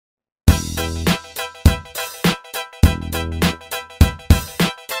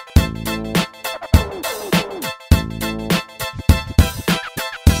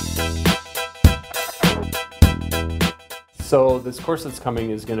this course that's coming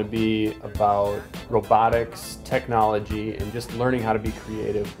is going to be about robotics, technology, and just learning how to be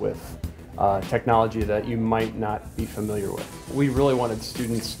creative with technology that you might not be familiar with. We really wanted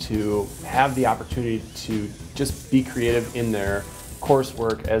students to have the opportunity to just be creative in their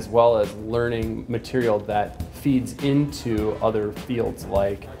coursework, as well as learning material that feeds into other fields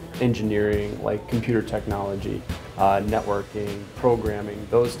like engineering, like computer technology, networking, programming,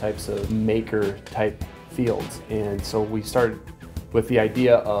 those types of maker type fields. And so we started with the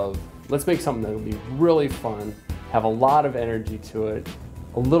idea of, let's make something that will be really fun, have a lot of energy to it,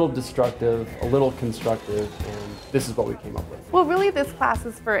 a little destructive, a little constructive, and this is what we came up with. Well, really this class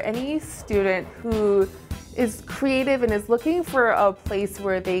is for any student who is creative and is looking for a place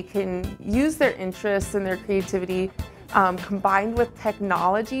where they can use their interests and their creativity combined with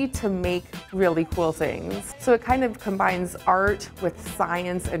technology to make really cool things. So it kind of combines art with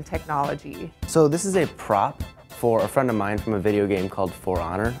science and technology. So this is a prop for a friend of mine from a video game called For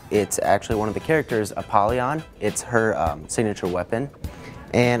Honor. It's actually one of the characters, Apollyon. It's her signature weapon.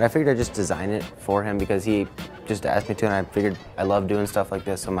 And I figured I'd just design it for him because he just asked me to, and I figured I love doing stuff like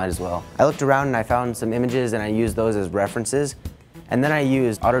this, so might as well. I looked around and I found some images and I used those as references. And then I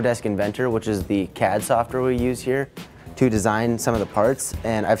used Autodesk Inventor, which is the CAD software we use here, to design some of the parts.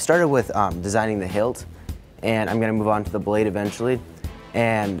 And I've started with designing the hilt, and I'm gonna move on to the blade eventually.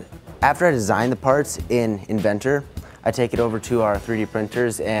 And after I design the parts in Inventor, I take it over to our 3D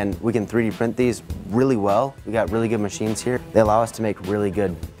printers and we can 3D print these really well. We got really good machines here. They allow us to make really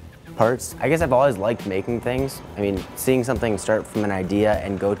good parts. I guess I've always liked making things. I mean, seeing something start from an idea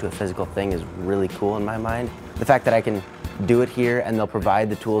and go to a physical thing is really cool in my mind. The fact that I can do it here and they'll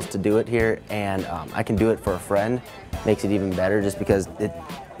provide the tools to do it here, and I can do it for a friend makes it even better, just because it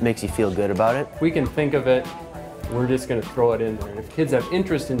makes you feel good about it. We can think of it, we're just going to throw it in there. And if kids have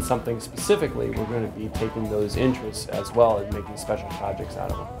interest in something specifically, we're going to be taking those interests as well as making special projects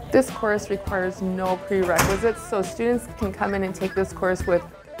out of them. This course requires no prerequisites, so students can come in and take this course with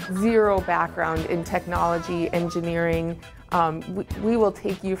zero background in technology, engineering. We will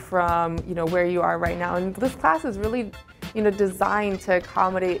take you from where you are right now, and this class is really designed to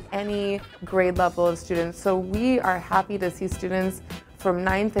accommodate any grade level of students. So we are happy to see students from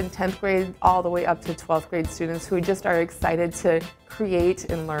 9th and 10th grade all the way up to 12th grade students who just are excited to create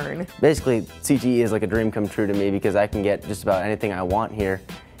and learn. Basically, CTE is like a dream come true to me because I can get just about anything I want here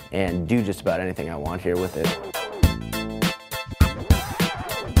and do just about anything I want here with it.